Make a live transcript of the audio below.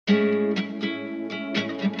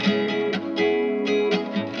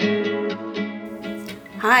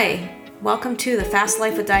Hi, welcome to the Fast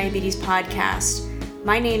Life with Diabetes podcast.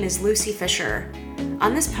 My name is Lucy Fisher.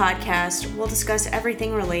 On this podcast, we'll discuss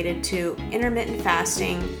everything related to intermittent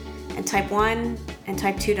fasting and type 1 and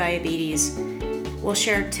type 2 diabetes. We'll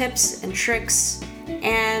share tips and tricks,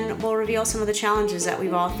 and we'll reveal some of the challenges that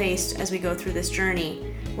we've all faced as we go through this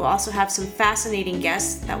journey. We'll also have some fascinating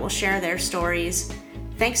guests that will share their stories.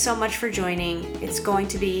 Thanks so much for joining. It's going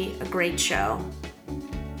to be a great show.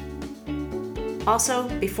 Also,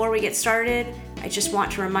 before we get started, I just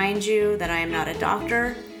want to remind you that I am not a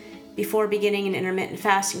doctor. Before beginning an intermittent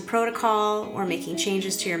fasting protocol or making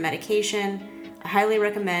changes to your medication, I highly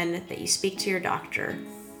recommend that you speak to your doctor.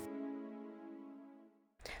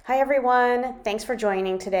 Hi everyone, thanks for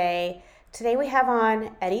joining today. Today we have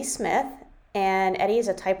on Eddie Smith, and Eddie is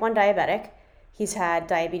a type 1 diabetic. He's had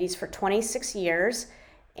diabetes for 26 years,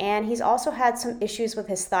 and he's also had some issues with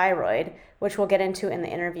his thyroid, which we'll get into in the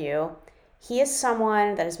interview. He is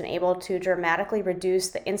someone that has been able to dramatically reduce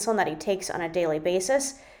the insulin that he takes on a daily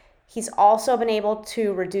basis. He's also been able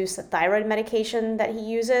to reduce the thyroid medication that he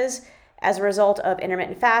uses as a result of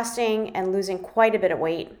intermittent fasting and losing quite a bit of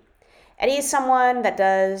weight. Eddie is someone that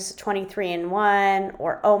does 23-in-1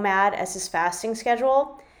 or OMAD as his fasting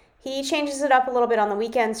schedule. He changes it up a little bit on the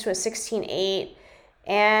weekends to a 16-8,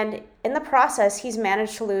 and in the process, he's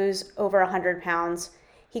managed to lose over 100 pounds.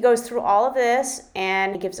 He goes through all of this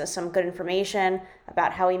and he gives us some good information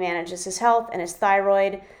about how he manages his health and his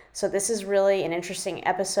thyroid. So this is really an interesting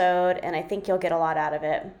episode, and I think you'll get a lot out of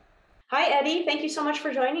it. Hi, Eddie. Thank you so much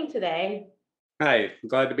for joining today. Hi, I'm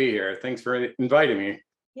glad to be here. Thanks for inviting me.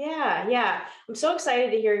 Yeah. I'm so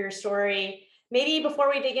excited to hear your story. Maybe before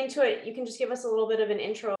we dig into it, you can just give us a little bit of an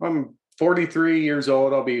intro. I'm 43 years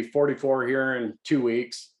old. I'll be 44 here in 2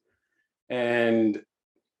 weeks. And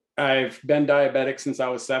I've been diabetic since I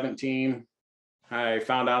was 17. I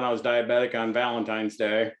found out I was diabetic on Valentine's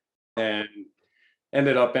Day and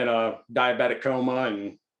ended up in a diabetic coma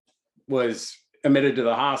and was admitted to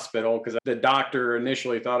the hospital because the doctor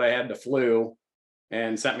initially thought I had the flu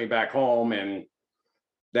and sent me back home, and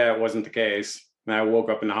that wasn't the case. And I woke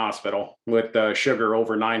up in the hospital with sugar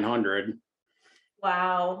over 900.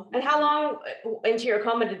 Wow. And how long into your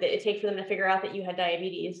coma did it take for them to figure out that you had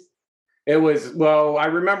diabetes? It was, well, I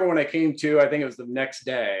remember when I came to, I think it was the next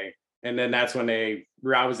day. And then that's when I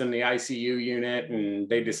was in the ICU unit, and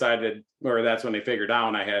they decided, or that's when they figured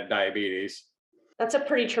out I had diabetes. That's a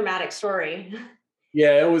pretty traumatic story.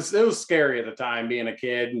 Yeah, it was scary at the time being a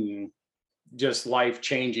kid and just life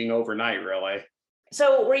changing overnight, really.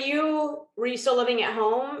 So were you still living at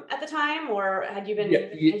home at the time, or had you moved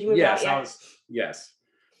yes, out? Yes.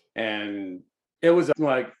 And it was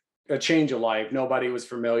like a change of life. Nobody was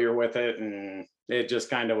familiar with it, and it just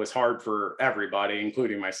kind of was hard for everybody,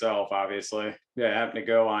 including myself, obviously. Yeah, having to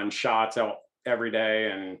go on shots out every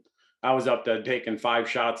day, and I was up to taking 5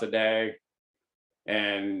 shots a day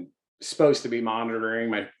and supposed to be monitoring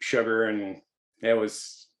my sugar, and it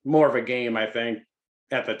was more of a game, I think,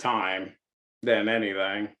 at the time than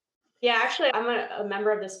anything. Yeah, actually, I'm a member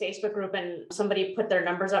of this Facebook group, and somebody put their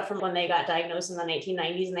numbers up from when they got diagnosed in the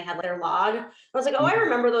 1990s, and they had their log. I was like, I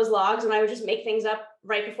remember those logs, and I would just make things up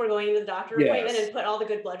right before going to the doctor appointment and put all the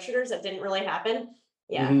good blood sugars that didn't really happen.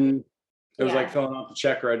 Yeah. Mm-hmm. It was like filling out the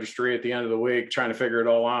check registry at the end of the week, trying to figure it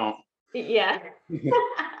all out. Yeah,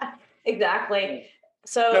 exactly.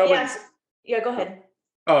 So yes, go ahead.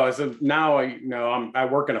 Oh, so now I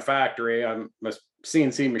work in a factory. I'm a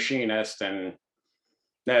CNC machinist, and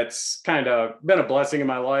that's kind of been a blessing in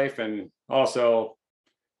my life, and also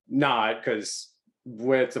not, because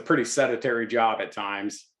it's a pretty sedentary job at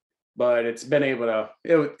times. But it's been able to,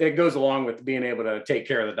 it goes along with being able to take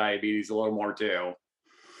care of the diabetes a little more too.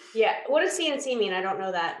 Yeah. What does CNC mean? I don't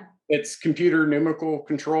know that. It's computer numerical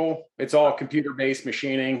control. It's all computer-based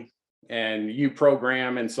machining, and you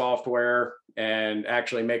program in software and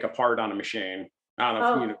actually make a part on a machine. I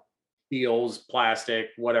don't know, steels, plastic,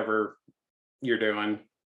 whatever you're doing.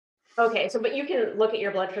 Okay. So, but you can look at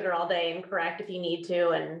your blood sugar all day and correct if you need to.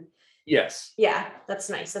 And yes. Yeah, that's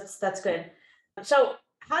nice. That's good. So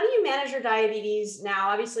how do you manage your diabetes now?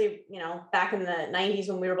 Obviously, back in the 90s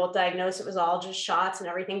when we were both diagnosed, it was all just shots and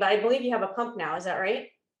everything, but I believe you have a pump now. Is that right?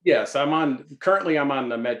 Yes, currently I'm on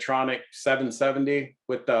the Medtronic 770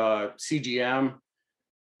 with the CGM,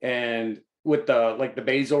 and with the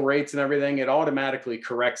basal rates and everything, it automatically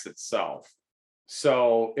corrects itself.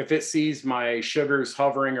 So if it sees my sugars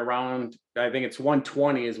hovering around, I think it's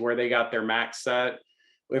 120 is where they got their max set.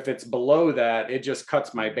 If it's below that, it just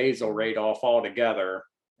cuts my basal rate off altogether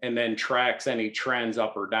and then tracks any trends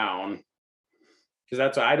up or down.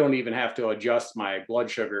 Because I don't even have to adjust my blood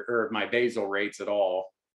sugar or my basal rates at all.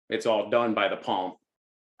 It's all done by the pump.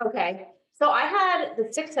 Okay. So I had the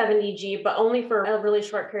 670G, but only for a really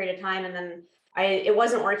short period of time. And then it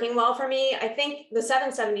wasn't working well for me. I think the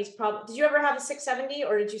 770 is probably, did you ever have a 670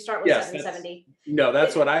 or did you start with Yes, that's 770? no,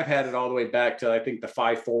 that's It, what I've had it all the way back to I think the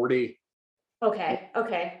 540. okay.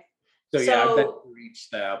 Okay. So yeah, I've been So through each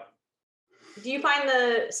step. do you find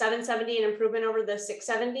the 770 an improvement over the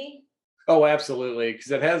 670? Oh, absolutely,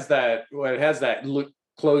 because it has that. Well, it has that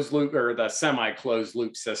closed loop or the semi-closed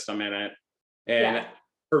loop system in it, and Yeah.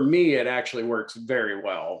 for me, it actually works very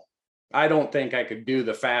well. I don't think I could do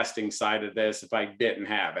the fasting side of this if I didn't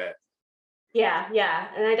have it. Yeah, yeah,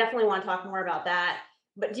 and I definitely want to talk more about that.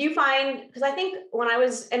 But do you find, because I think when I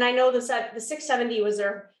was, and I know the 670 was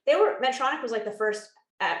Medtronic was like the first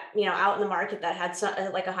out in the market that had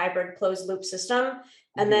like a hybrid closed loop system,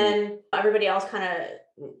 and Mhm. then everybody else kind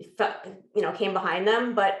of came behind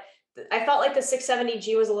them. But I felt like the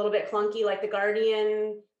 670G was a little bit clunky. Like the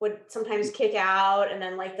Guardian would sometimes kick out, and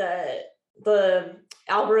then like the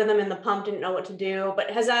algorithm and the pump didn't know what to do.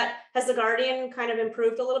 But has the Guardian kind of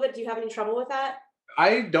improved a little bit? Do you have any trouble with that?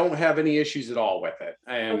 I don't have any issues at all with it,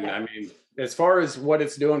 and I Okay. mean, as far as what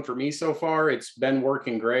it's doing for me so far, it's been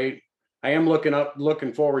working great. I am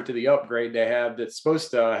looking forward to the upgrade they have that's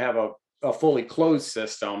supposed to have a fully closed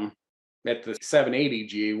system at the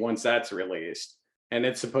 780G once that's released. And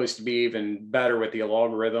it's supposed to be even better with the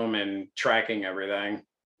algorithm and tracking everything.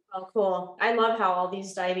 Oh, cool. I love how all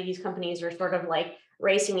these diabetes companies are sort of like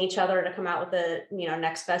racing each other to come out with the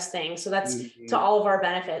next best thing. So that's to Mhm. all of our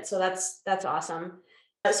benefit. So that's awesome.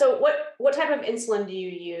 So what type of insulin do you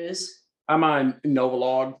use? I'm on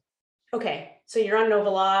Novolog. Okay, so you're on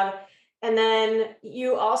Novolog, and then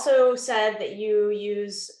you also said that you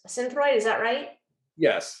use Synthroid. Is that right?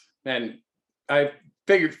 Yes. And I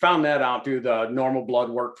found that out through the normal blood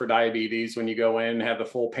work for diabetes when you go in, have the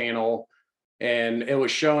full panel. And it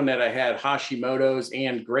was shown that I had Hashimoto's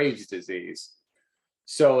and Graves' disease.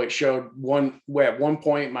 So it showed at one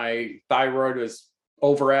point my thyroid was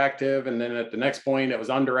overactive, and then at the next point it was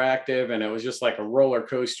underactive, and it was just like a roller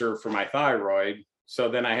coaster for my thyroid. So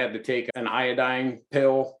then I had to take an iodine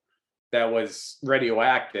pill that was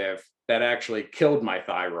radioactive that actually killed my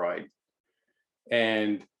thyroid.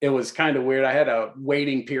 And it was kind of weird. I had a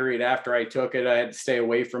waiting period after I took it. I had to stay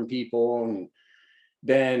away from people, and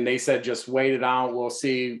then they said just wait it out, we'll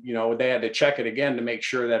see. They had to check it again to make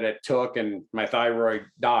sure that it took, and my thyroid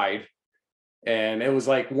died. And it was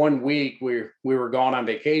like 1 week we were gone on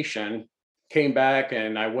vacation, came back,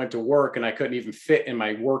 and I went to work and I couldn't even fit in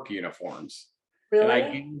my work uniforms, and I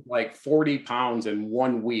Really? gained like 40 pounds in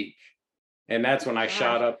 1 week. And that's when I Gosh.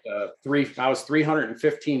 shot up to I was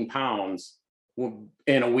 315 pounds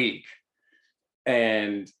in a week.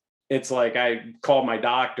 And it's like I called my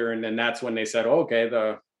doctor, and then that's when they said, okay,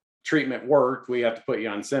 the treatment worked. We have to put you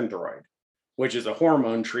on Synthroid, which is a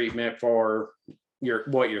hormone treatment for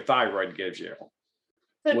your thyroid gives you.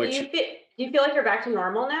 So Which do you feel like you're back to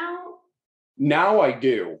normal now? now I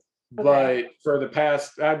do, Okay. but for the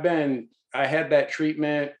past, I had that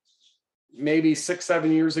treatment maybe 6,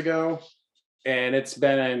 7 years ago, and it's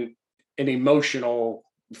been an emotional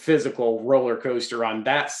physical roller coaster on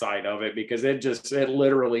that side of it, because it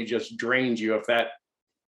literally just drains you. If that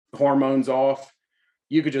hormones off,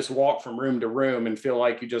 you could just walk from room to room and feel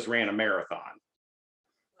like you just ran a marathon.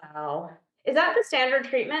 Wow. Is that the standard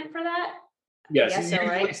treatment for that? I Yes, guess so, usually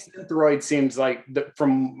right? Synthroid seems like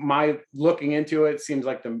from my looking into it, seems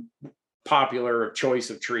like the popular choice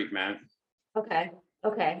of treatment. Okay.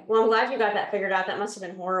 Okay. Well, I'm glad you got that figured out. That must have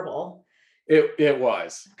been horrible. It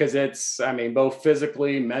was, because it's, I mean, both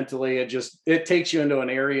physically, mentally, it takes you into an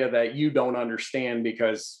area that you don't understand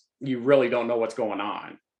because you really don't know what's going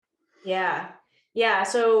on. Yeah. Yeah.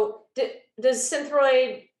 So does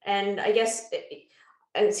Synthroid, and I guess,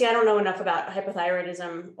 and see, I don't know enough about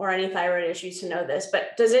hypothyroidism or any thyroid issues to know this,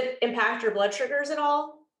 but does it impact your blood sugars at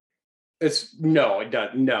all? It's no, it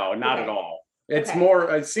doesn't. No, not at Okay. all. It's Okay.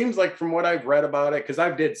 more, it seems like from what I've read about it, because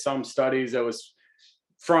I've did some studies, it was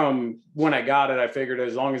from when I got it, I figured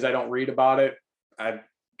as long as I don't read about it, I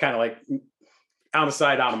kind of like out of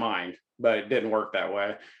sight, out of mind, but it didn't work that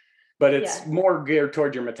way. But it's Yeah. more geared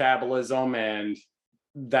toward your metabolism and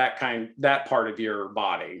that part of your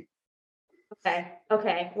body. Okay.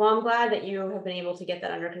 Okay. Well, I'm glad that you have been able to get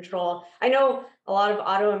that under control. I know a lot of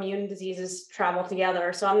autoimmune diseases travel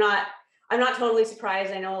together, so I'm not totally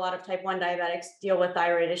surprised. I know a lot of type 1 diabetics deal with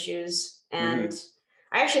thyroid issues, and Mhm.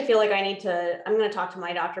 I actually feel like I'm going to talk to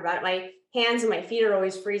my doctor about it. My hands and my feet are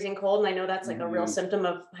always freezing cold, and I know that's like a real Mhm. symptom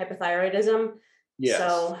of hypothyroidism. Yes.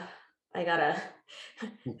 So I gotta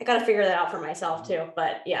I gotta figure that out for myself too.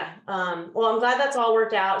 But yeah, well, I'm glad that's all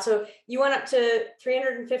worked out. So you went up to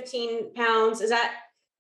 315 pounds. Is that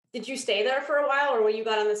did you stay there for a while, or when you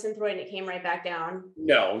got on the Synthroid and it came right back down?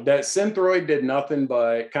 No, that Synthroid did nothing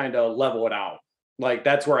but kind of level it out. Like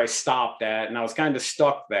that's where I stopped at, and I was kind of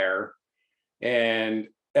stuck there. And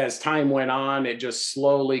as time went on, it just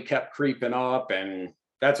slowly kept creeping up, and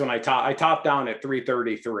that's when I topped down at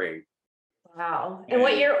 333. Wow. And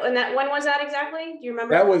what year, when was that exactly? Do you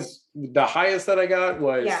remember? That was the highest that I got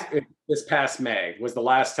was Yeah. this past May was the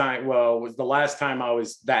last time. Well, was the last time I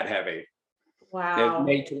was that heavy. Wow.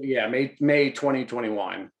 May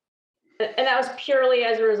 2021. And that was purely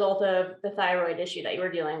as a result of the thyroid issue that you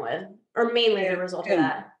were dealing with, or mainly the result of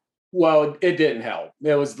that? Well, it didn't help.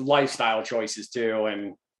 It was lifestyle choices too.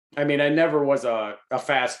 And I mean, I never was a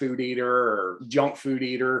fast food eater or junk food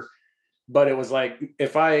eater, but it was like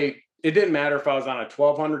it didn't matter if I was on a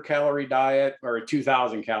 1,200 calorie diet or a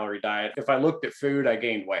 2,000 calorie diet. If I looked at food, I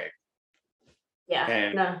gained weight. Yeah,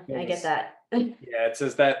 And no, I get that. Yeah, it's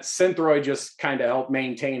just that Synthroid just kind of helped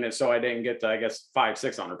maintain it, so I didn't get to, I guess,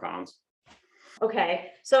 500-600 pounds.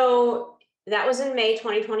 Okay, so that was in May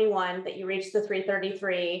 2021 that you reached the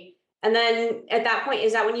 333, and then at that point,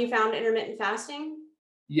 is that when you found intermittent fasting?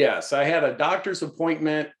 Yes, I had a doctor's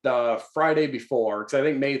appointment the Friday before, because I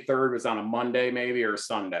think May 3rd was on a Monday, maybe, or a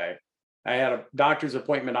Sunday. I had a doctor's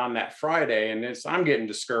appointment on that Friday, and I'm getting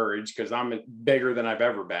discouraged because I'm bigger than I've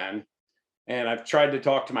ever been. And I've tried to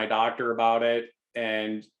talk to my doctor about it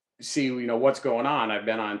and see, what's going on. I've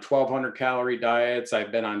been on 1,200 calorie diets.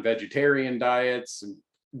 I've been on vegetarian diets,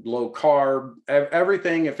 low carb,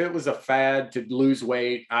 everything. If it was a fad to lose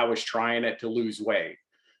weight, I was trying it to lose weight.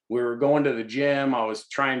 We were going to the gym. I was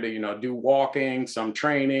trying to, do walking, some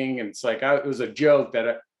training. And it's like, it was a joke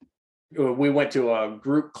that we went to a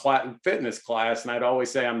group fitness class, and I'd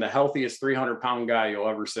always say I'm the healthiest 300-pound guy you'll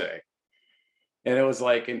ever see. And it was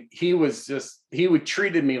like, and he would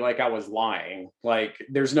treated me like I was lying. Like,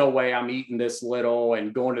 there's no way I'm eating this little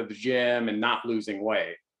and going to the gym and not losing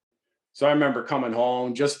weight. So I remember coming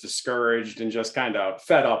home just discouraged and just kind of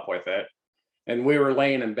fed up with it. And we were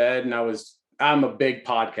laying in bed, and I'm a big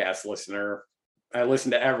podcast listener. I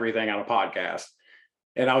listen to everything on a podcast.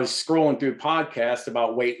 And I was scrolling through podcasts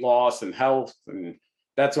about weight loss and health. And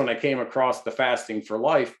that's when I came across the Fasting for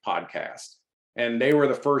Life podcast. And they were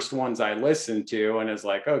the first ones I listened to. And it's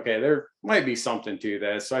like, okay, there might be something to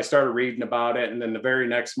this. So I started reading about it. And then the very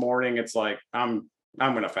next morning, it's like, I'm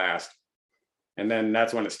going to fast. And then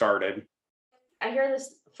that's when it started. I hear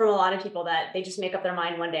this from a lot of people that they just make up their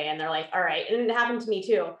mind one day and they're like, all right. And it happened to me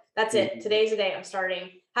too. That's it. Today's the day I'm starting.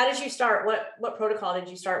 How did you start? What protocol did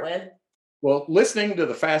you start with? Well, listening to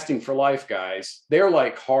the Fasting for Life guys, they're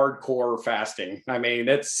like hardcore fasting. I mean,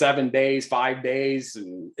 it's 7 days, 5 days.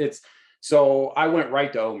 And so I went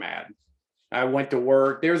right to OMAD. I went to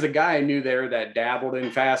work. There's a guy I knew there that dabbled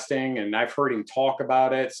in fasting, and I've heard him talk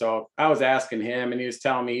about it. So I was asking him, and he was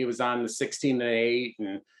telling me he was on the 16 and 8. And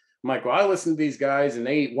I'm like, well, I listen to these guys, and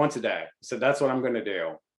they eat once a day. So that's what I'm going to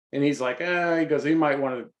do. And he's like, he goes, you might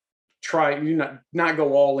want to try, not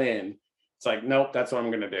go all in. It's like, nope, that's what I'm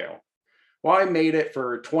going to do. Well, I made it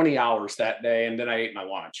for 20 hours that day, and then I ate my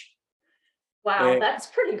lunch. Wow, that's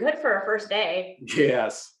pretty good for a first day.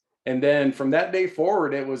 Yes. And then from that day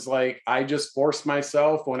forward, it was like I just forced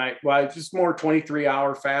myself just more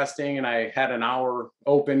 23-hour fasting, and I had an hour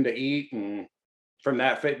open to eat. And from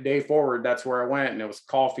that day forward, that's where I went. And it was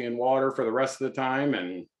coffee and water for the rest of the time.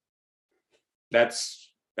 And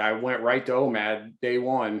I went right to OMAD day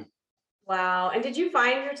one. Wow. And did you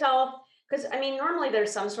find yourself, because I mean, normally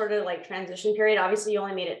there's some sort of like transition period. Obviously, you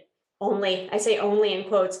only made it I say only in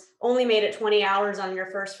quotes, only made it 20 hours on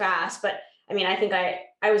your first fast. But I mean, I think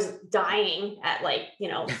I was dying at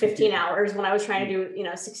 15 hours when I was trying to do,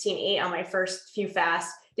 16-8 on my first few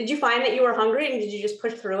fasts. Did you find that you were hungry, and did you just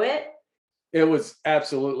push through it? It was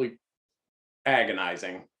absolutely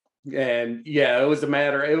agonizing. And yeah, it was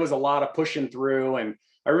a lot of pushing through. And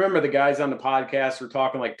I remember the guys on the podcast were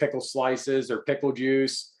talking like pickle slices or pickle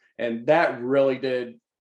juice. And that really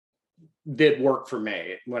did work for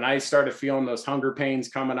me. When I started feeling those hunger pains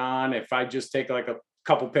coming on, if I just take like a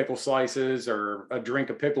couple pickle slices or a drink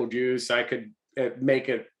of pickle juice, I could make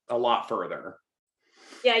it a lot further.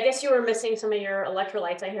 Yeah, I guess you were missing some of your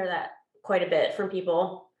electrolytes. I hear that quite a bit from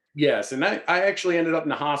people. Yes. And I actually ended up in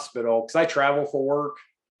the hospital because I travel for work,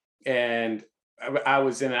 and I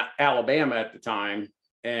was in Alabama at the time,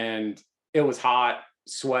 and it was hot,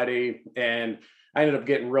 sweaty, and I ended up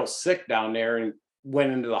getting real sick down there and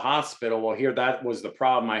went into the hospital. Well, here, that was the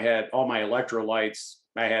problem. I had all my electrolytes.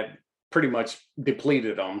 I had pretty much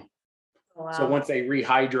depleted them. Oh, wow. So once they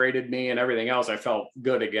rehydrated me and everything else, I felt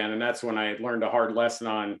good again. And that's when I learned a hard lesson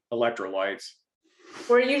on electrolytes.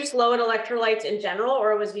 Were you just low in electrolytes in general,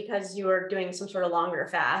 or was it because you were doing some sort of longer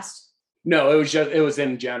fast? No, it was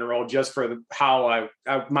in general, just for how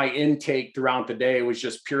my intake throughout the day was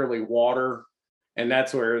just purely water. And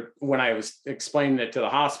that's where, when I was explaining it to the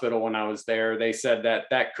hospital when I was there, they said that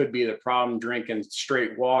that could be the problem, drinking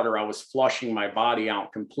straight water. I was flushing my body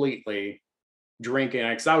out completely, drinking,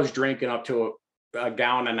 because I was drinking up to a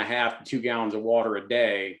gallon and a half to 2 gallons of water a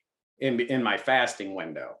day in my fasting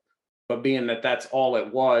window. But being that that's all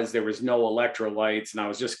it was, there was no electrolytes, and I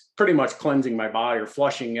was just pretty much cleansing my body or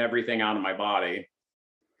flushing everything out of my body.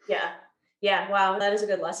 Yeah. Yeah. Wow. That is a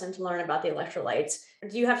good lesson to learn about the electrolytes.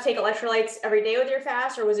 Do you have to take electrolytes every day with your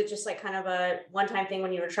fast, or was it just like kind of a one-time thing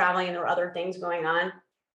when you were traveling and there were other ththings going on?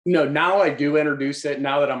 No, now I do introduce it.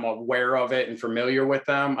 Now that I'm aware of it and familiar with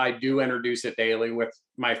them, I do introduce it daily with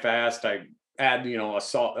my fast. I add,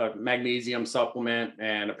 a magnesium supplement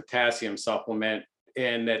and a potassium supplement,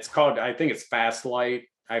 and it's called, I think it's Fast Light.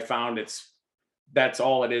 I found that's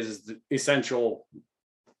all it is the essential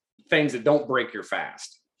things that don't break your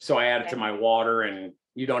fast. So I add it to my water, and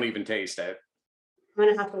you don't even taste it. I'm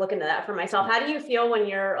gonna have to look into that for myself. How do you feel when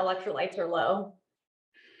your electrolytes are low?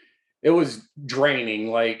 It was draining.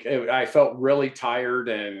 Like I felt really tired,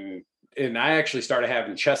 and I actually started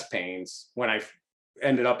having chest pains when I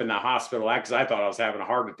ended up in the hospital, because I thought I was having a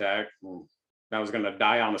heart attack. I was going to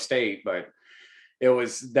die on the state, but it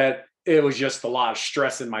was just a lot of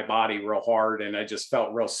stress in my body real hard, and I just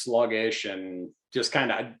felt real sluggish and just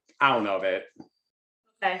kind of out of it.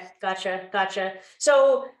 Okay, gotcha.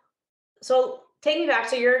 So take me back.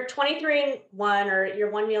 So you're 23 and one, or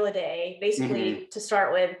you're one meal a day, basically, to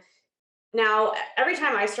start with. Now, every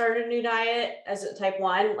time I started a new diet as a type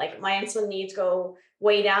 1, like my insulin needs go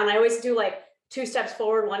way down. I always do like 2 steps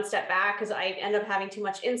forward, 1 step back, because I end up having too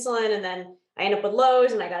much insulin, and then I end up with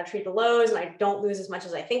lows, and I got to treat the lows, and I don't lose as much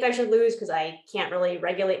as I think I should lose because I can't really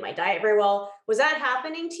regulate my diet very well. Was that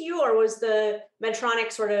happening to you, or was the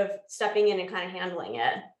Medtronic sort of stepping in and kind of handling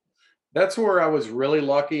it? That's where I was really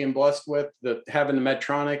lucky and blessed with having the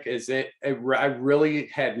Medtronic. I really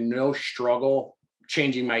had no struggle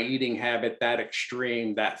changing my eating habit that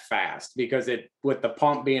extreme that fast, because with the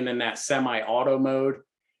pump being in that semi-auto mode,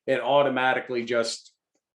 it automatically just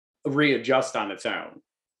readjusts on its own.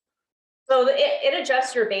 So it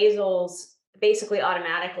adjusts your basals basically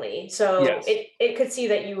automatically. So Yes. it could see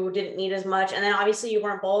that you didn't need as much. And then obviously you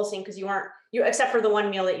weren't bolusing because you except for the one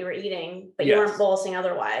meal that you were eating, but you weren't Yes. bolusing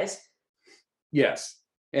otherwise. Yes.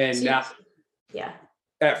 And So now, yeah.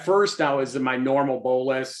 at first, I was in my normal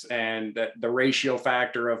bolus, and the ratio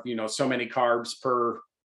factor of, so many carbs per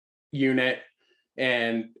unit.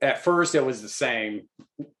 And at first it was the same,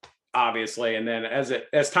 obviously. And then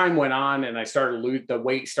as time went on and I started the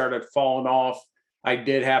weight started falling off, I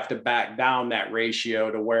did have to back down that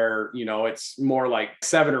ratio to where, it's more like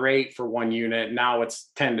 7 or 8 for 1 unit. Now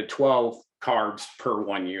it's 10 to 12 carbs per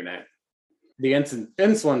 1 unit. The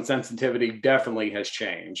insulin sensitivity definitely has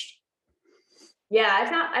changed. Yeah,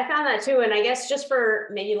 I found that too. And I guess just for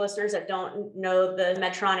maybe listeners that don't know the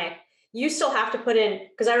Medtronic, you still have to put in,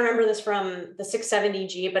 because I remember this from the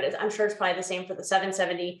 670G, but I'm sure it's probably the same for the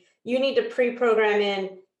 770. You need to pre-program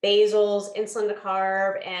in basals, insulin to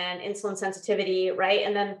carb, and insulin sensitivity, right?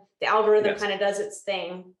 And then the algorithm kind of does its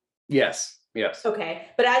thing. Yes. Okay.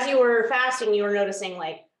 But as you were fasting, you were noticing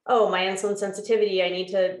like, oh, my insulin sensitivity, I need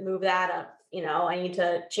to move that up. I need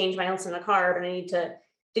to change my insulin to carb, and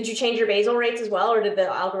did you change your basal rates as well, or did the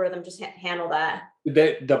algorithm just handle that?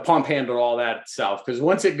 The pump handled all that itself, because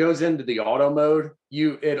once it goes into the auto mode,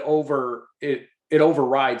 it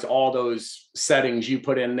overrides all those settings you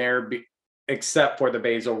put in there, except for the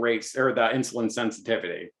basal rates or the insulin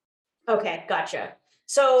sensitivity. Okay, gotcha.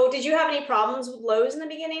 So did you have any problems with lows in the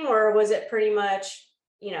beginning, or was it pretty much,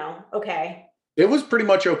 okay? It was pretty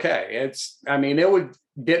much okay. It would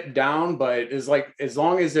dip down, but it's like, as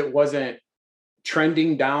long as it wasn't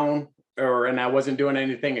trending down, and I wasn't doing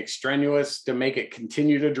anything extraneous to make it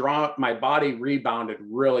continue to drop, my body rebounded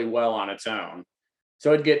really well on its own.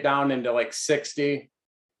 So it'd get down into like 60,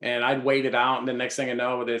 and I'd wait it out. And the next thing I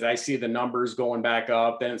know, I see the numbers going back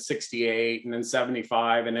up, then it's 68 and then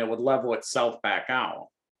 75, and it would level itself back out.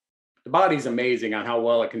 The body's amazing on how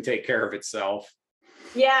well it can take care of itself.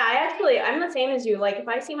 Yeah, I'm the same as you. Like if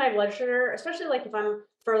I see my blood sugar, especially like if I'm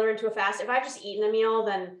further into a fast, if I've just eaten a meal,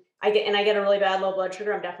 then I get a really bad low blood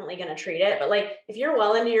sugar, I'm definitely going to treat it. But like if you're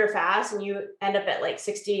well into your fast and you end up at like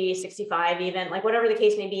 60, 65, even like whatever the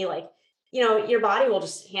case may be, like, your body will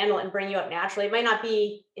just handle it and bring you up naturally. It might not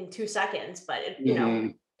be in 2 seconds, but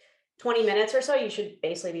 20 minutes or so, you should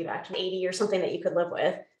basically be back to 80 or something that you could live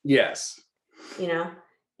with. Yes.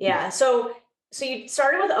 Yeah. So So you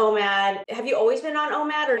started with OMAD. Have you always been on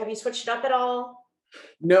OMAD or have you switched it up at all?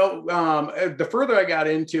 No, the further I got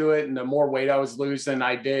into it and the more weight I was losing,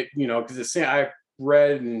 I did, because I've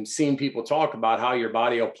read and seen people talk about how your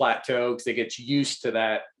body will plateau because it gets used to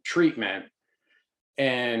that treatment.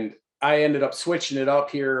 And I ended up switching it up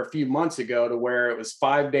here a few months ago to where it was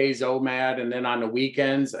 5 days OMAD. And then on the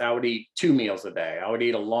weekends, I would eat 2 meals a day. I would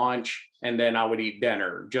eat a lunch and then I would eat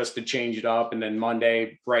dinner just to change it up. And then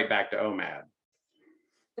Monday, right back to OMAD.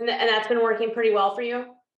 And that's been working pretty well for you?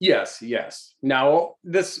 Yes, yes. Now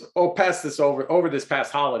past this over this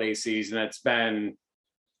past holiday season, it's been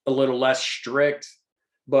a little less strict.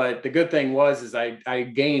 But the good thing is I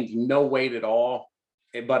gained no weight at all,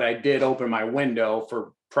 but I did open my window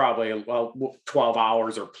for probably 12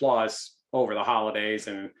 hours or plus over the holidays.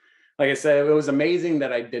 And like I said, it was amazing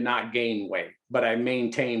that I did not gain weight, but I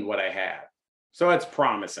maintained what I had. So that's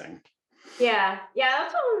promising. Yeah. Yeah.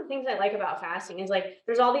 That's one of the things I like about fasting is like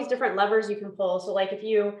there's all these different levers you can pull. So like if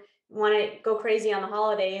you want to go crazy on the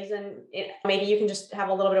holidays and maybe you can just have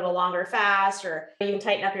a little bit of a longer fast or you can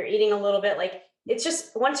tighten up your eating a little bit. Like it's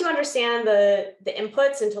just once you understand the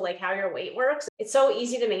inputs into like how your weight works, it's so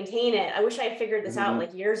easy to maintain it. I wish I had figured this out Mhm.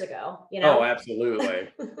 like years ago, Oh, absolutely.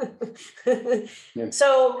 Yeah.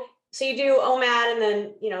 so you do OMAD and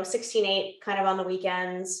then 16/8 kind of on the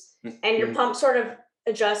weekends and your Mhm. pump sort of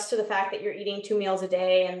adjust to the fact that you're eating 2 meals a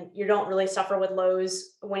day and you don't really suffer with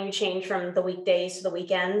lows when you change from the weekdays to the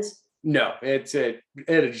weekends. No, it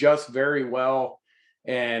adjusts very well.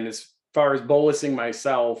 And as far as bolusing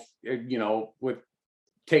myself, with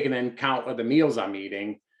taking in count of the meals I'm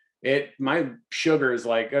eating, my sugar is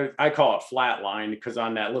like I call it flatline because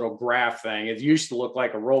on that little graph thing, it used to look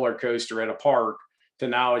like a roller coaster at a park to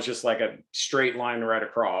now it's just like a straight line right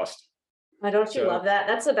across. Why don't you So love that?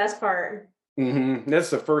 That's the best part. that's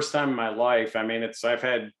the first time in my life. I mean, I've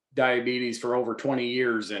had diabetes for over 20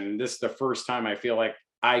 years, and this is the first time I feel like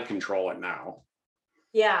I control it now.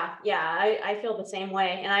 Yeah, yeah, I feel the same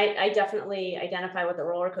way. And I definitely identify with the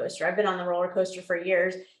roller coaster. I've been on the roller coaster for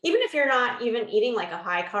years. Even if you're not even eating like a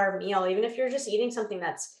high carb meal, even if you're just eating something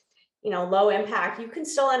that's, low impact, you can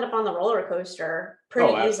still end up on the roller coaster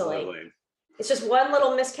pretty Oh, easily. absolutely. It's just one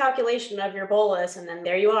little miscalculation of your bolus, and then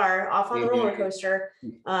there you are off on the roller hmm coaster.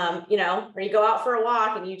 Or you go out for a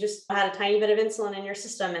walk and you just had a tiny bit of insulin in your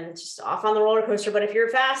system and just off on the roller coaster. But if you're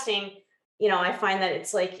fasting, I find that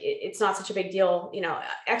it's like it's not such a big deal.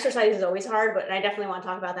 Exercise is always hard, but and I definitely want to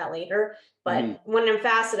talk about that later. But hmm when I'm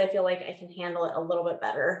fasted, I feel like I can handle it a little bit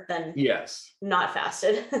better than Yes. not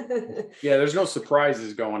fasted. Yeah, there's no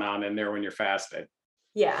surprises going on in there when you're fasted.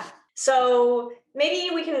 Yeah. So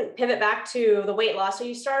maybe we can pivot back to the weight loss. So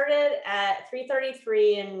you started at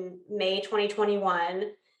 333 in May 2021.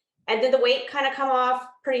 And did the weight kind of come off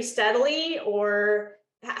pretty steadily, or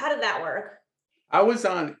how did that work? I was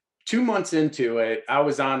on 2 months into it. I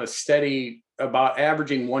was on a steady, about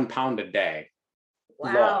averaging 1 pound a day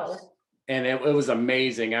loss. Wow. And it was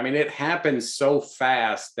amazing. I mean, it happened so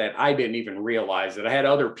fast that I didn't even realize it. I had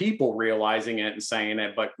other people realizing it and saying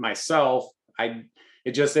it, but myself,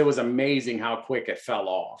 it was amazing how quick it fell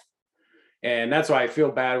off. And that's why I feel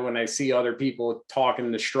bad when I see other people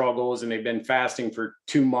talking the struggles and they've been fasting for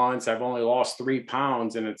 2 months. I've only lost 3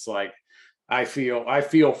 pounds. And it's like, I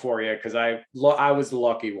feel for you because I was the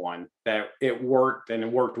lucky one that it worked and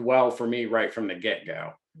it worked well for me right from the get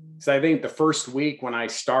go. So I think the first week when I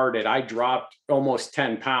started, I dropped almost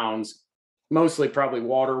 10 pounds, mostly probably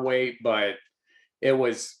water weight, but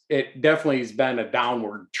it definitely has been a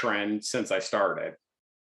downward trend since I started.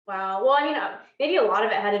 Wow. Well, I mean, maybe a lot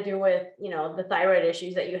of it had to do with, the thyroid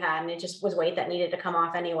issues that you had, and it just was weight that needed to come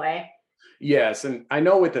off anyway. Yes, and I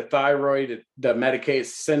know with the thyroid, the medicated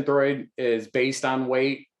Synthroid is based on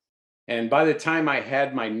weight. And by the time I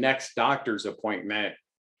had my next doctor's appointment,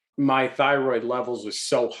 my thyroid levels was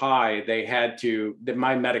so high that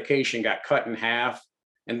my medication got cut in half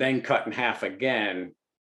and then cut in half again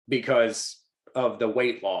because of the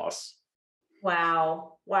weight loss.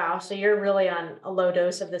 Wow. Wow. So you're really on a low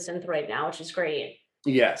dose of this synth right now, which is great.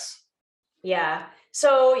 Yes. Yeah.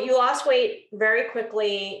 So you lost weight very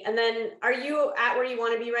quickly. And then are you at where you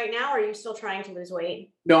want to be right now? Or are you still trying to lose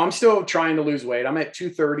weight? No, I'm still trying to lose weight. I'm at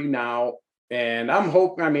 230 now. And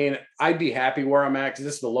I mean, I'd be happy where I'm at because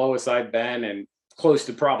this is the lowest I've been in close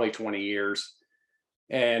to probably 20 years.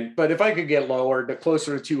 But if I could get lower to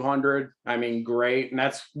closer to 200, I mean, great. And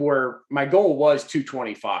that's where my goal was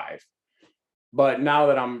 225. But now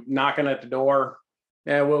that I'm knocking at the door,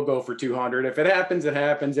 yeah, we'll go for 200. If it happens, it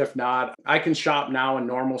happens. If not, I can shop now in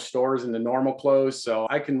normal stores in the normal clothes, so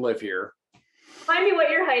I can live here. Remind me what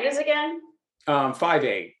your height is again.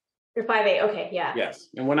 5'8". You're 5'8". Okay, yeah. Yes.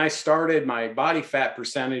 And when I started, my body fat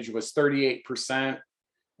percentage was 38%.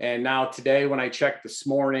 And now today, when I checked this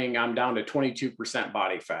morning, I'm down to 22%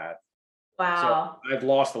 body fat. So Wow. I've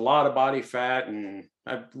lost a lot of body fat and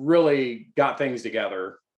I've really got things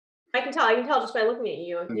together. I can tell. I can tell just by looking at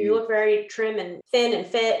you. You Mhm. look very trim and thin and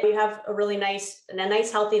fit. You have a really nice and a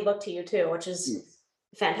nice healthy look to you too, which is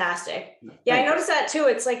fantastic. Yeah, I Thank you. noticed that too.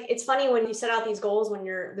 It's like it's funny when you set out these goals when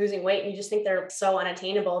you're losing weight and you just think they're so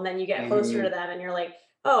unattainable, and then you get closer to Mhm. them and you're like,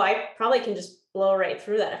 oh, I probably can just blow right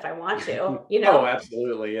through that if I want to, you Oh, know?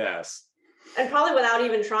 absolutely. Yes. And probably without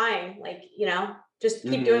even trying, like, just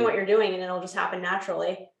keep doing Mhm. what you're doing and it'll just happen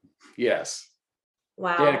naturally. Yes. Yeah,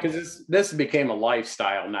 Wow. because this became a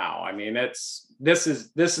lifestyle now. I mean, this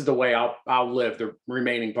is the way I'll live the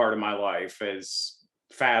remaining part of my life is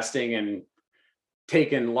fasting and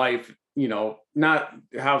taking life, not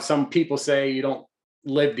how some people say you don't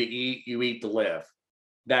live to eat, you eat to live.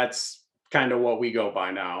 That's kind of what we go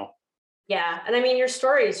by now. Yeah. And I mean, your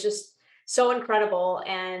story is just so incredible,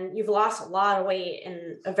 and you've lost a lot of weight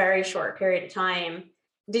in a very short period of time.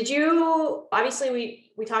 Did you,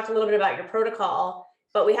 obviously, we talked a little bit about your protocol,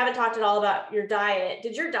 but we haven't talked at all about your diet.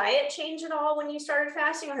 Did your diet change at all when you started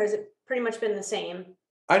fasting, or has it pretty much been the same?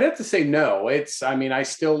 I'd have to say no. I mean, I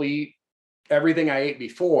still eat everything I ate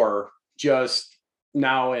before, just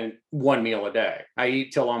now in one meal a day. I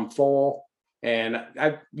eat till I'm full. And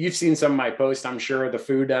you've seen some of my posts, I'm sure, the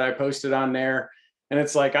food that I posted on there. And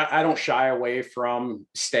it's like, I don't shy away from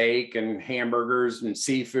steak and hamburgers and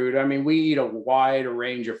seafood. I mean, we eat a wide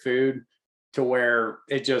range of food to where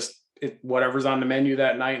whatever's on the menu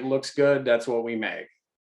that night and looks good, that's what we make.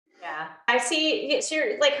 Yeah. I see. So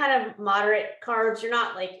you're like kind of moderate carbs. You're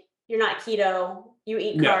not keto. You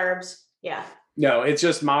eat No, carbs. Yeah. no, it's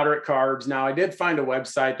just moderate carbs. Now, I did find a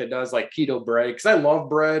website that does like keto bread because I love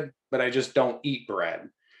bread, but I just don't eat bread.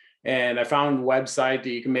 And I found a website that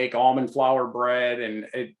you can make almond flour bread, and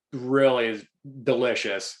it really is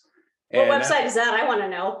delicious. What And website is that? I want to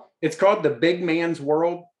know. it's called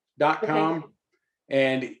thebigmansworld.com. Okay.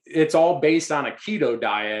 And it's all based on a keto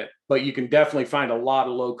diet, but you can definitely find a lot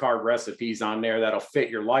of low carb recipes on there that'll fit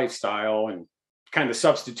your lifestyle and kind of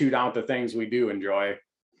substitute out the things we do enjoy.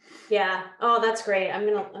 Yeah. Oh, that's great. I'm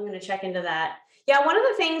gonna check into that. Yeah, one of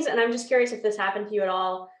the things, and I'm just curious if this happened to you at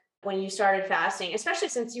all when you started fasting, especially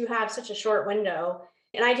since you have such a short window.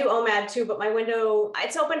 And I do OMAD too, but my window,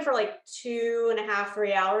 it's open for like 2.5,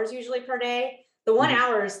 3 hours usually per day. The one Mhm.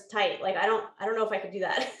 hour is tight. Like I don't know if I could do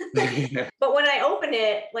that. But when I open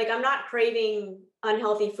it, like I'm not craving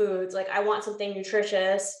unhealthy foods. Like I want something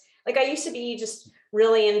nutritious. Like I used to be just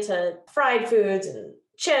really into fried foods and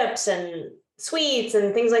chips and sweets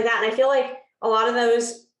and things like that. And I feel like a lot of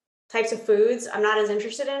those types of foods I'm not as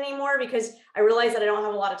interested in anymore because I realize that I don't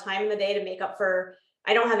have a lot of time in the day to make up for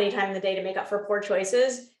I don't have any time in the day to make up for poor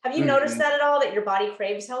choices. Have you noticed Mhm. that at all that your body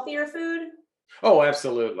craves healthier food? Oh,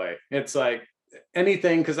 absolutely. It's like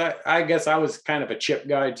anything, because I guess I was kind of a chip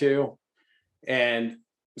guy too. And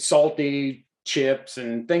salty chips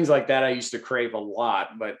and things like that I used to crave a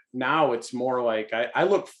lot. But now it's more like I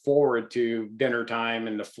look forward to dinner time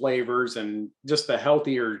and the flavors and just the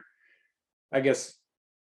healthier, I guess,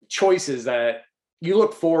 choices that you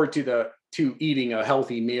look forward to eating a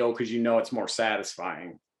healthy meal because you know it's more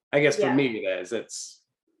satisfying. I guess for Yeah. me it is.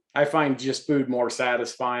 I find just food more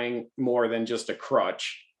satisfying more than just a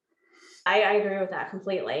crutch. I agree with that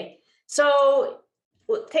completely. So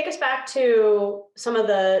take us back to some of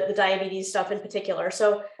the diabetes stuff in particular.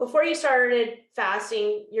 So before you started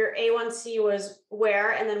fasting, your A1C was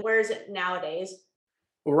where, and then where is it nowadays?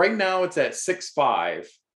 Well, right now it's at 6.5,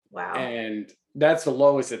 Wow. and that's the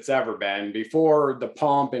lowest it's ever been. Before the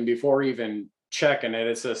pump and before even checking it,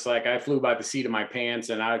 it's just like I flew by the seat of my pants.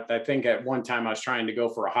 And I think at one time I was trying to go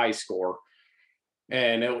for a high score,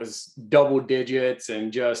 and it was double digits,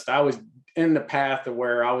 and just I was in the path of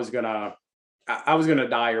where I was gonna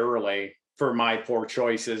die early for my poor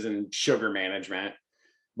choices and sugar management.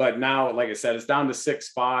 But now, like I said, it's down to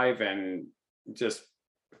 6.5, and just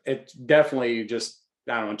it definitely just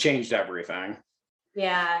I don't know changed everything.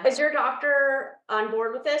 Yeah. Is your doctor on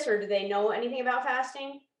board with this, or do they know anything about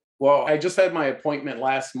fasting? Well, I just had my appointment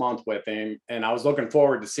last month with him, and I was looking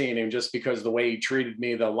forward to seeing him just because of the way he treated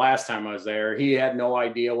me the last time I was there. He had no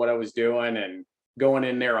idea what I was doing, and going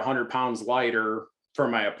in there 100 pounds lighter for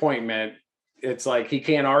my appointment, it's like he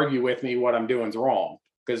can't argue with me what I'm doing is wrong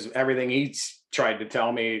because everything he's tried to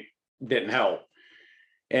tell me didn't help.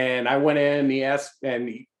 And I went in, he asked, and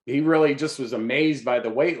he really just was amazed by the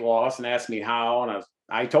weight loss and asked me how. And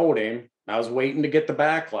I told him I was waiting to get the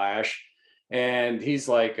backlash. And he's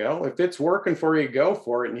like, oh, if it's working for you, go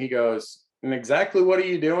for it. And he goes, and exactly what are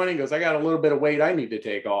you doing? He goes, I got a little bit of weight I need to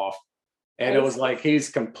take off. And it was Nice. like he's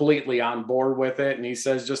completely on board with it. And he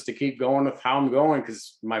says just to keep going with how I'm going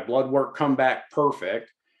because my blood work come back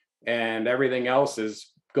perfect and everything else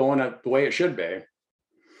is going the way it should be.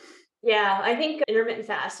 Yeah, I think intermittent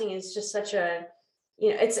fasting is just such a,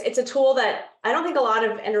 it's a tool that I don't think a lot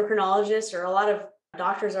of endocrinologists or a lot of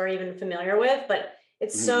doctors are even familiar with, but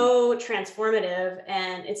it's Mhm. so transformative,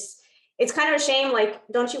 and it's kind of a shame. Like,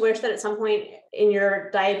 don't you wish that at some point in your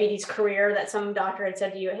diabetes career that some doctor had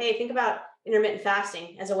said to you, "Hey, think about intermittent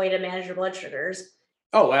fasting as a way to manage your blood sugars."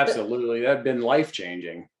 Oh, But absolutely. That'd been life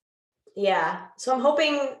changing. yeah. So I'm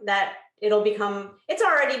hoping that it's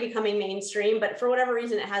already becoming mainstream, but for whatever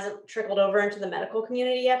reason, it hasn't trickled over into the medical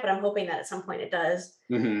community yet. But I'm hoping that at some point it does,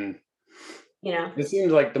 Hmm. you know? It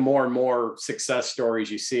seems like the more and more success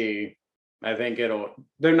stories you see, I think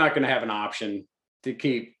they're not going to have an option to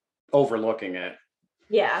keep overlooking it.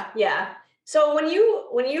 Yeah. Yeah. So when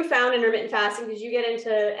you found intermittent fasting, did you get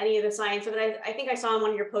into any of the science of it? I think I saw in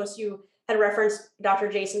one of your posts you had referenced Dr.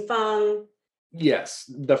 Jason Fung. Yes.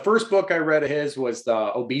 The first book I read of his was the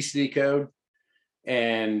Obesity Code.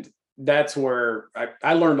 And that's where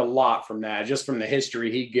I learned a lot from that, just from the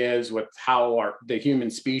history he gives with how the human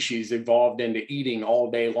species evolved into eating all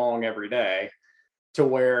day long every day to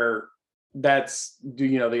where that's the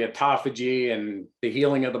autophagy and the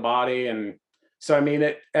healing of the body. And so I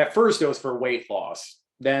mean, at first it was for weight loss,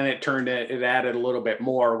 then it added a little bit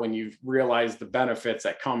more when you realize the benefits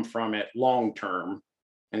that come from it long term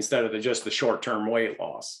instead of just the short term weight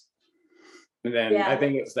loss. And then I Yeah.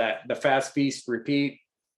 think it's that the Fast Feast Repeat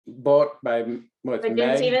book by with But Jen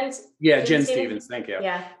Meg. Stevens? Yeah, Jen Jen Stevens? Stevens. Thank you.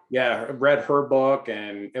 Yeah. Yeah, I read her book,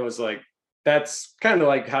 and it was like that's kind of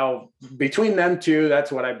like how between them two,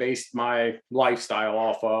 that's what I based my lifestyle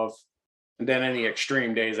off of. And then any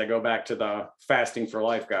extreme days, I go back to the fasting for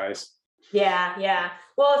life guys. Yeah, yeah.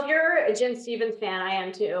 Well, if you're a Jen Stevens fan, I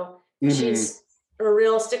am too. Hmm. She's a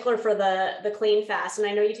real stickler for the clean fast, and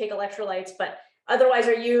I know you take electrolytes, but otherwise,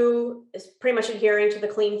 are you pretty much adhering to the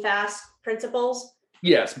clean fast principles?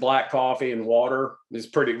 Yes, black coffee and water is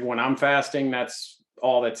pretty. When I'm fasting, that's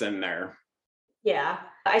all that's in there. Yeah,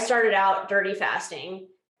 I started out dirty fasting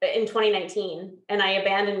in 2019, and I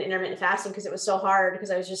abandoned intermittent fasting because it was so hard because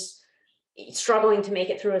I was just struggling to make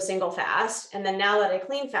it through a single fast. And then now that I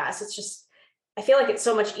clean fast, I feel like it's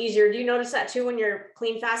so much easier. Do you notice that too when you're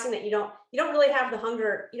clean fasting that you don't really have the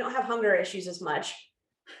hunger, you don't have hunger issues as much?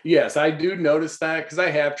 Yes, I do notice that because I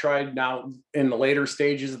have tried now in the later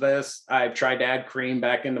stages of this. I've tried to add cream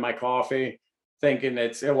back into my coffee, thinking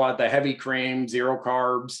it's a lot the heavy cream, zero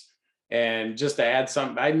carbs, and just to add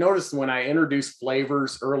some. I noticed when I introduce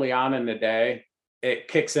flavors early on in the day, it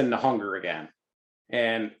kicks in the hunger again,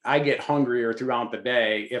 and I get hungrier throughout the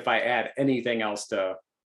day if I add anything else to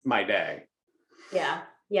my day. Yeah.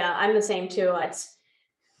 Yeah, I'm the same too. It's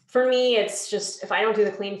For me, it's just if I don't do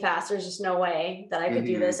the clean fast, there's just no way that I could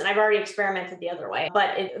do this. Hmm. And I've already experimented the other way,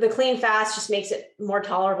 but the clean fast just makes it more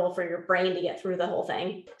tolerable for your brain to get through the whole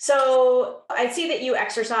thing. So I see that you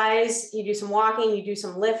exercise, you do some walking, you do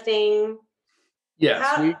some lifting. Yes,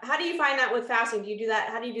 How do you find that with fasting? Do you do that?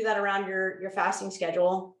 How do you do that around your fasting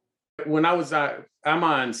schedule? when I was I'm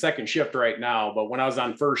on second shift right now, but when I was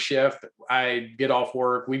on first shift, I'd get off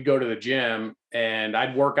work, we'd go to the gym and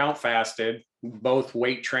I'd work out fasted, both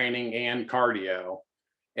weight training and cardio.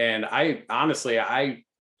 And I honestly I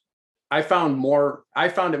found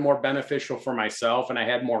it more beneficial for myself and I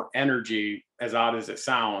had more energy, as odd as it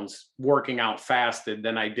sounds, working out fasted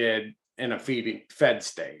than I did in a feeding fed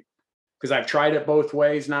state. Because I've tried it both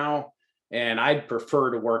ways now, and I'd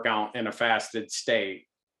prefer to work out in a fasted state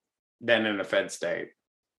than in a fed state.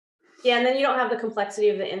 Yeah, and then you don't have the complexity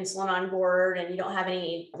of the insulin on board, and you don't have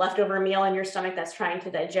any leftover meal in your stomach that's trying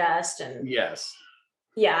to digest. And Yes.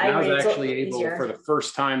 yeah, I And I was agree. It's a little actually able, for easier. the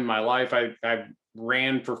first time in my life, I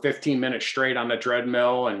ran for 15 minutes straight on the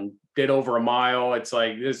treadmill and did over a mile. It's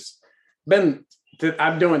like this been,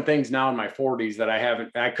 I'm doing things now in my 40s that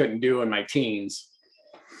I couldn't do in my teens.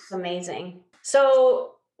 It's amazing.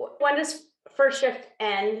 So when does first shift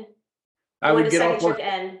end? I And when would does get second off shift work.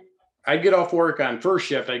 end? I'd get off work on first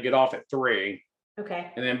shift. I'd get off at 3.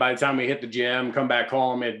 Okay. And then by the time we hit the gym, come back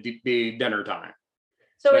home, it'd be dinner time.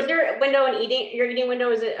 So is But your window an eating? Your eating window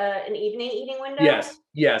is it an evening eating window?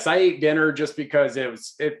 yes, I ate dinner just because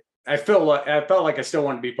I felt like I still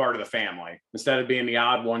wanted to be part of the family instead of being the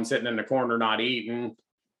odd one sitting in the corner not eating.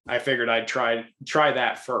 I figured I'd try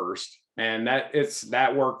that first, and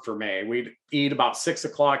that worked for me. We'd eat about 6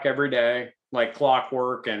 o'clock every day, like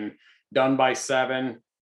clockwork, and done by 7,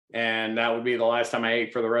 and that would be the last time I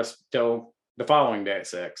ate for the rest till the following day at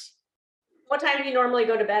 6. What time do you normally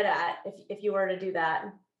go to bed at if you were to do that?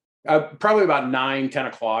 Probably about 9, 10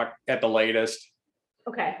 o'clock at the latest.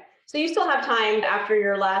 Okay. So you still have time after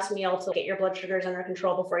your last meal to get your blood sugars under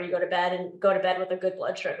control before you go to bed, and go to bed with a good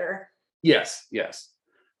blood sugar. Yes, yes.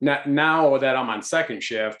 Now that I'm on second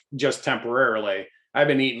shift, just temporarily, I've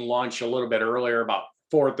been eating lunch a little bit earlier, about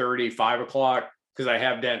 4:30, 5 o'clock, because I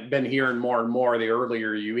have been hearing more and more the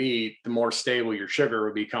earlier you eat, the more stable your sugar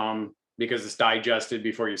will become because it's digested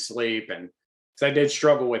before you sleep. And so I did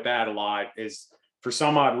struggle with that a lot. Is for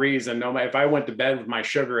some odd reason, no matter if I went to bed with my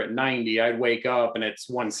sugar at 90, I'd wake up and it's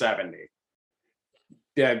 170.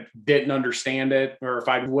 I didn't understand it. Or if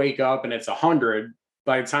I'd wake up and it's 100,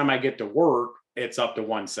 by the time I get to work, it's up to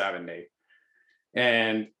 170.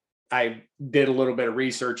 And I did a little bit of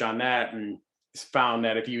research on that and found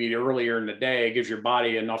that if you eat earlier in the day, it gives your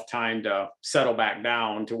body enough time to settle back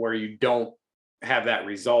down to where you don't have that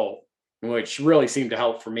result, which really seemed to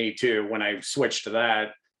help for me too when I switched to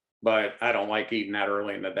that. But I don't like eating that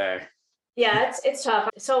early in the day. Yeah, it's tough.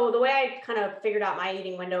 So the way I kind of figured out my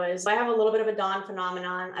eating window is I have a little bit of a dawn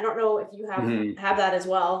phenomenon. I don't know if you Mhm. have that as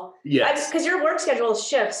well. Yes. Because your work schedule is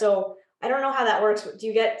shift, so I don't know how that works. Do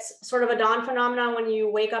you get sort of a dawn phenomenon when you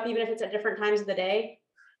wake up, even if it's at different times of the day?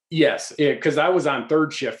 Yes. Because I was on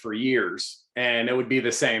third shift for years and it would be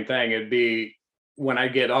the same thing. It'd be when I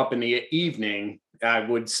get up in the evening, I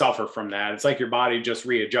would suffer from that. It's like your body just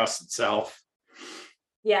readjusts itself.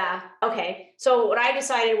 Yeah. Okay. So what I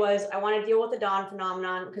decided was I want to deal with the dawn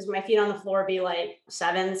phenomenon because my feet on the floor be like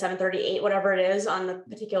 7:38, whatever it is on the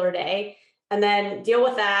particular day, and then deal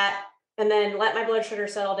with that, and then let my blood sugar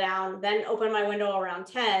settle down. Then open my window around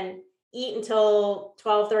 10, eat until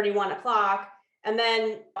 12:30, 1 o'clock, and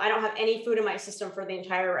then I don't have any food in my system for the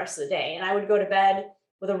entire rest of the day. And I would go to bed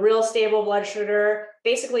with a real stable blood sugar,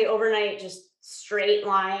 basically overnight, just straight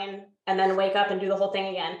line, and then wake up and do the whole thing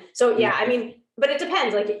again. So yeah, I mean, but it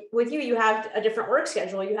depends. Like with you have a different work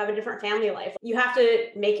schedule, you have a different family life. You have to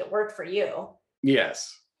make it work for you.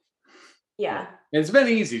 Yes. Yeah. It's been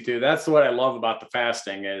easy too. That's what I love about the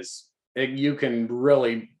fasting is you can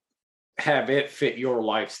really have it fit your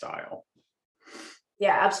lifestyle.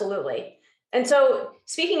 Yeah, absolutely. And so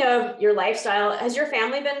speaking of your lifestyle, has your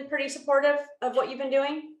family been pretty supportive of what you've been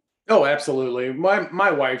doing? Oh, absolutely.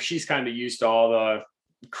 My wife, she's kind of used to all the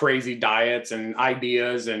crazy diets and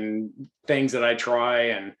ideas and things that I try.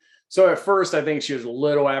 And so at first I think she was a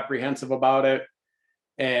little apprehensive about it.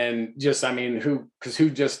 And just, I mean, who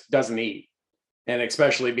just doesn't eat? And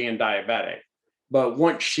especially being diabetic. But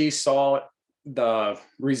once she saw the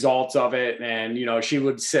results of it, and she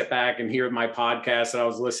would sit back and hear my podcast that I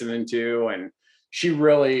was listening to, and she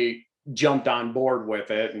really jumped on board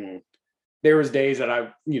with it. And there was days that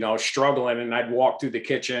I, struggling, and I'd walk through the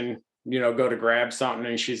kitchen, go to grab something,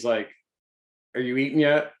 and she's like, "Are you eating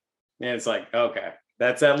yet?" And it's like, okay,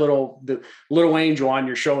 that's that the little angel on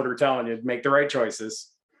your shoulder telling you to make the right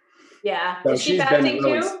choices. Yeah. So Is she she's been fasting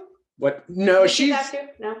really, too? what? No, Does she fast too?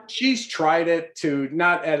 No. she's tried it to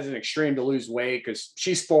not as an extreme to lose weight because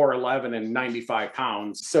she's 4'11" and 95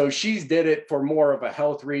 pounds. So she's did it for more of a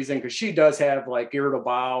health reason because she does have like irritable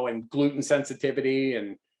bowel and gluten sensitivity.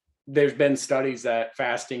 And there's been studies that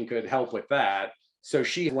fasting could help with that. So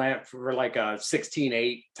she went for like a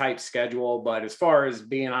 16-8 type schedule. But as far as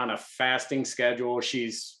being on a fasting schedule,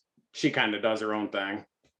 she kind of does her own thing.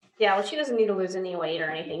 Yeah, well, she doesn't need to lose any weight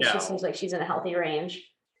or anything. She Yeah. seems like she's in a healthy range.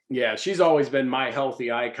 Yeah, she's always been my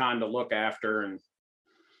healthy icon to look after. And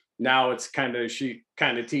now she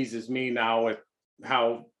kind of teases me now with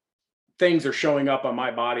how things are showing up on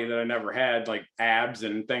my body that I never had, like abs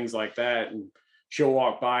and things like that. And she'll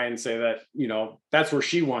walk by and say that, that's where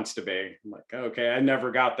she wants to be. I'm like, okay, I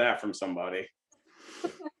never got that from somebody. So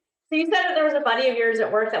you said that there was a buddy of yours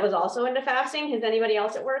at work that was also into fasting. Has anybody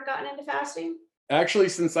else at work gotten into fasting? Actually,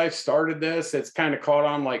 since I've started this, it's kind of caught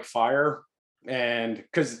on like fire. And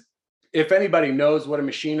because if anybody knows what a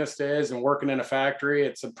machinist is and working in a factory,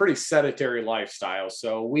 it's a pretty sedentary lifestyle.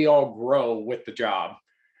 So we all grow with the job.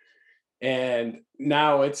 And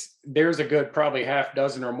now there's a good probably half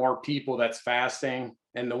dozen or more people that's fasting.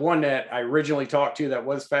 And the one that I originally talked to that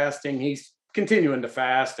was fasting, he's continuing to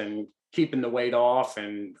fast and keeping the weight off.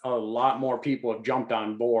 And a lot more people have jumped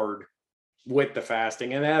on board with the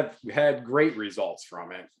fasting and have had great results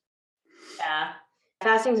from it. Yeah.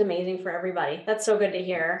 Fasting is amazing for everybody. That's so good to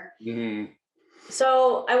hear. Mm-hmm.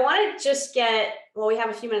 So I want to just we have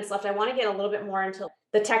a few minutes left. I want to get a little bit more into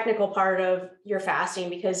the technical part of your fasting,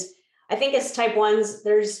 because I think as type 1s,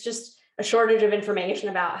 there's just a shortage of information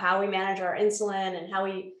about how we manage our insulin and how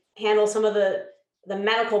we handle some of the the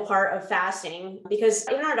medical part of fasting, because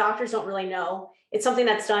even our doctors don't really know. It's something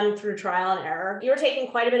that's done through trial and error. You were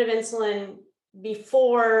taking quite a bit of insulin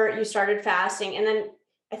before you started fasting, and then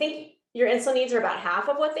I think your insulin needs are about half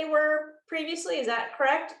of what they were previously. Is that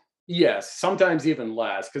correct? Yes, sometimes even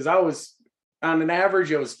less, because I was on an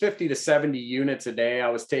average, it was 50 to 70 units a day I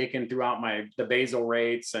was taking throughout the basal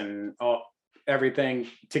rates and everything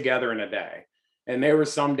together in a day. And there were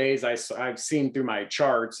some days I've seen through my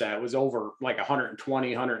charts that it was over like 120,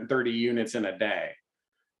 130 units in a day,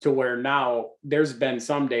 to where now there's been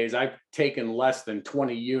some days I've taken less than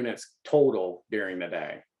 20 units total during the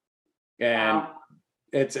day. And Wow.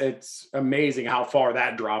 it's amazing how far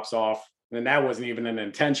that drops off. And that wasn't even an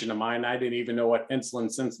intention of mine. I didn't even know what insulin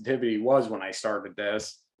sensitivity was when I started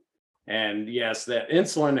this. And yes, that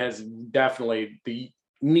insulin has definitely, the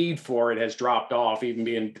need for it has dropped off, even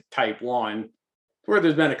being type 1, where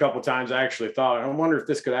there's been a couple of times I actually thought, I wonder if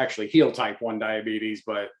this could actually heal type 1 diabetes,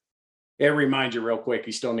 but it reminds you real quick,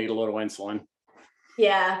 you still need a little insulin.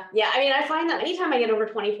 Yeah. Yeah. I mean, I find that anytime I get over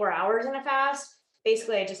 24 hours in a fast,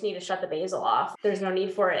 basically I just need to shut the basal off. There's no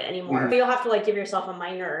need for it anymore. Mhm. You'll have to like give yourself a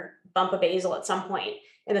minor bump of basal at some point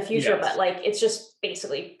in the future, Yes. but like it's just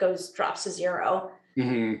basically drops to zero.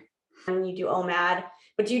 Hmm. And you do OMAD.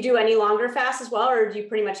 But do you do any longer fasts as well, or do you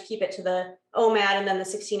pretty much keep it to the OMAD and then the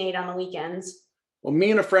 16/8 on the weekends? Well,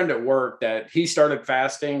 me and a friend at work, that he started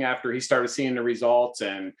fasting after he started seeing the results,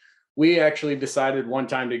 and we actually decided one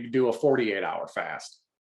time to do a 48-hour fast.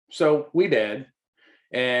 So we did,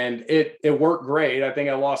 and it worked great. I think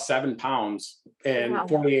I lost 7 pounds in Wow.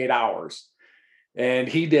 48 hours, and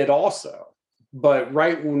he did also. But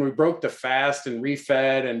right when we broke the fast and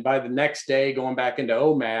refed, and by the next day going back into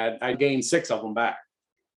OMAD, I gained 6 of them back.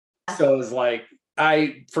 So it was like,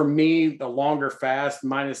 for me, the longer fast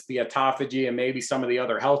minus the autophagy and maybe some of the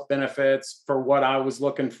other health benefits for what I was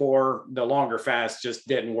looking for, the longer fast just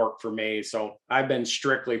didn't work for me. So I've been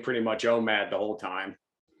strictly pretty much OMAD the whole time.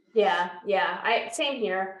 Yeah, yeah. Same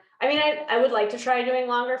here. I mean, I would like to try doing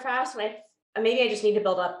longer fasts, but maybe I just need to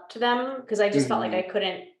build up to them, because I just felt like I Mhm.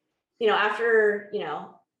 couldn't, after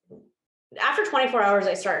 24 hours,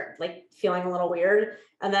 I start like feeling a little weird.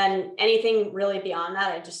 And then anything really beyond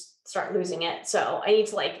that, I just start losing it. So I need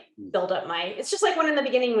to like build up it's just like when in the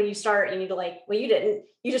beginning, when you start, you need to you didn't,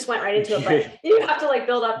 you just went right into it, but you have to like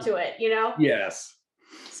build up to it, Yes.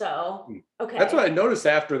 So, That's okay. what I noticed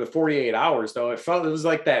after the 48 hours, though. It was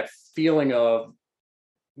like that feeling of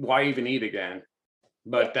why even eat again?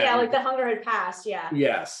 But Yeah, then, like the hunger had passed. Yeah.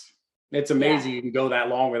 yes, it's Yeah. amazing you can go that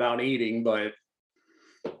long without eating, but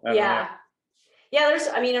I don't know. Yeah. Yeah,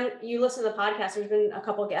 you listen to the podcast, there's been a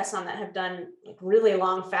couple guests on that have done like really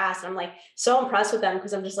long fasts. I'm like so impressed with them,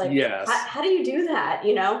 because I'm just like, Yes. how do you do that?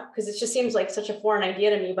 Because it just seems like such a foreign idea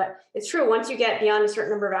to me, but it's true. Once you get beyond a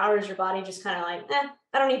certain number of hours, your body just kind of like,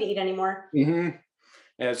 I don't need to eat anymore. Hmm.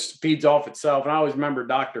 And it feeds off itself. And I always remember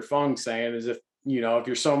Dr. Fung saying, is if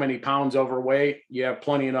you're so many pounds overweight, you have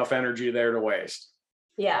plenty enough energy there to waste.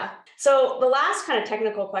 Yeah. So the last kind of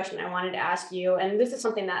technical question I wanted to ask you, and this is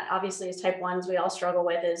something that obviously as type 1s we all struggle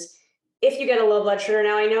with, is if you get a low blood sugar.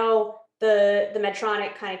 Now I know the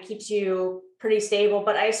Medtronic kind of keeps you pretty stable,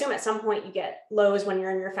 but I assume at some point you get lows when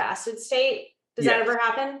you're in your fasted state. Does that Yes. ever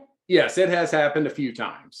happen? Yes, it has happened a few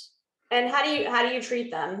times. And how do you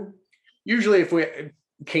treat them? Usually if we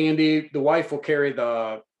candy, the wife will carry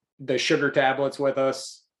the sugar tablets with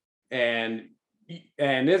us, and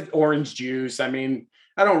it's orange juice. I mean,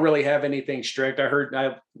 I don't really have anything strict.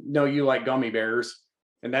 I know you like gummy bears,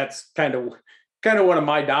 and that's kind of one of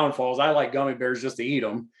my downfalls. I like gummy bears just to eat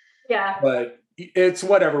them, Yeah. but it's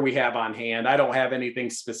whatever we have on hand. I don't have anything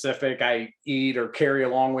specific I eat or carry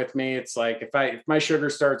along with me. It's like if my sugar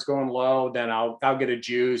starts going low, then I'll get a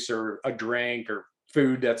juice or a drink or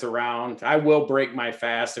food that's around. I will break my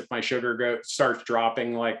fast if my sugar starts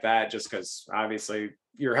dropping like that, just because obviously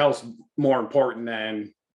your health's more important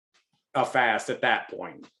than a fast at that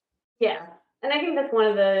point. Yeah. And I think that's one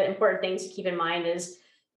of the important things to keep in mind is,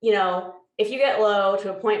 if you get low to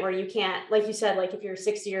a point where you can't, like you said, like if you're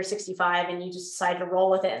 60 or 65 and you just decide to roll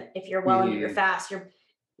with it, if you're well into your Mhm. fast,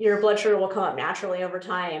 your blood sugar will come up naturally over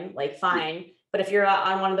time, like fine. But if you're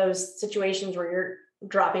on one of those situations where you're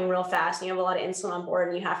dropping real fast and you have a lot of insulin on board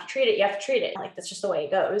and you have to treat it, you have to treat it. Like that's just the way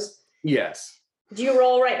it goes. Yes. Do you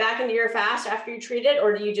roll right back into your fast after you treat it,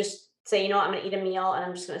 or do you just say, I'm going to eat a meal and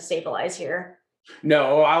I'm just going to stabilize here?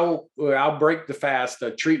 No, I'll break the fast to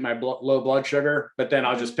treat my low blood sugar, but then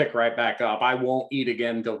I'll just Mhm. pick right back up. I won't eat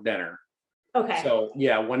again until dinner. Okay. So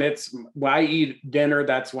yeah, when I eat dinner,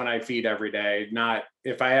 that's when I feed every day. Not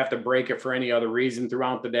if I have to break it for any other reason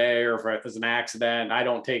throughout the day, or if it was an accident. I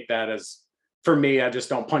don't take that as for me, I just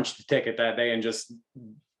don't punch the ticket that day and just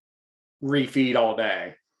refeed all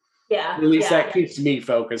day. Yeah. At least that keeps me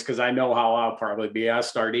focused, because I know how I'll probably be. I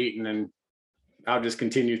start eating and I'll just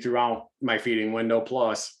continue throughout my feeding window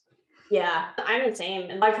plus. Yeah, I'm the same.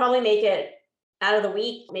 And I probably make it out of the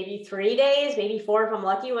week, maybe 3 days, maybe 4 if I'm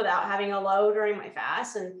lucky, without having a low during my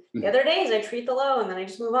fast. And the other days I treat the low and then I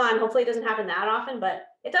just move on. Hopefully it doesn't happen that often, but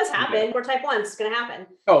it does happen. Yeah. We're type 1, it's going to happen.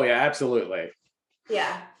 Oh yeah, absolutely.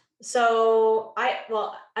 Yeah. So I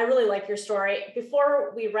really like your story.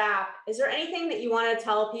 Before we wrap, is there anything that you want to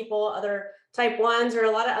tell people, other type 1s or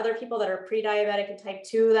a lot of other people that are pre-diabetic and type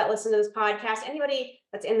 2 that listen to this podcast, anybody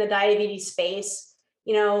that's in the diabetes space,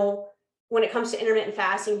 you know, when it comes to intermittent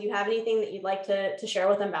fasting, do you have anything that you'd like to share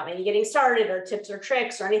with them about maybe getting started, or tips or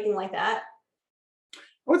tricks or anything like that? I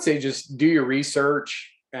would say just do your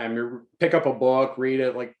research and pick up a book, read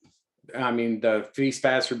it. The Feast,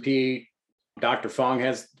 Fast, Repeat. Dr. Fung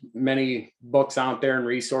has many books out there and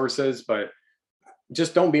resources, but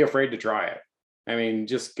just don't be afraid to try it. I mean,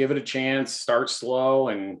 just give it a chance, start slow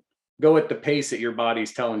and go at the pace that your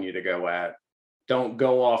body's telling you to go at. Don't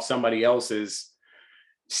go off somebody else's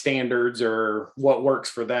standards or what works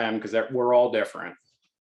for them, because we're all different.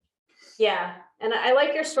 Yeah. And I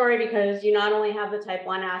like your story because you not only have the type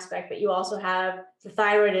 1 aspect, but you also have the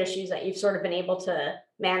thyroid issues that you've sort of been able to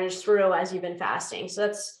manage through as you've been fasting. So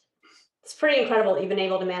it's pretty incredible that you've been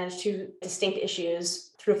able to manage 2 distinct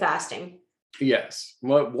issues through fasting. Yes.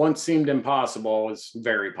 What once seemed impossible is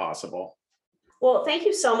very possible. Well, thank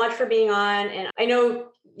you so much for being on. And I know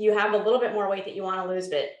you have a little bit more weight that you want to lose,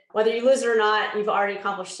 but whether you lose it or not, you've already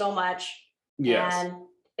accomplished so much. Yes. And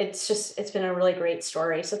it's been a really great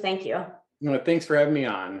story. So thank you. Well, thanks for having me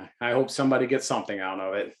on. I hope somebody gets something out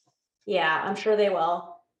of it. Yeah, I'm sure they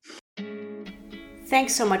will.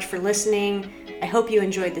 Thanks so much for listening. I hope you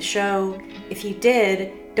enjoyed the show. If you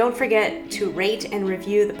did, don't forget to rate and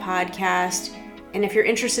review the podcast. And if you're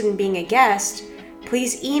interested in being a guest,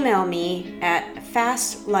 please email me at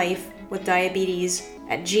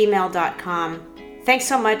fastlifewithdiabetes@gmail.com. Thanks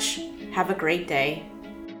so much. Have a great day.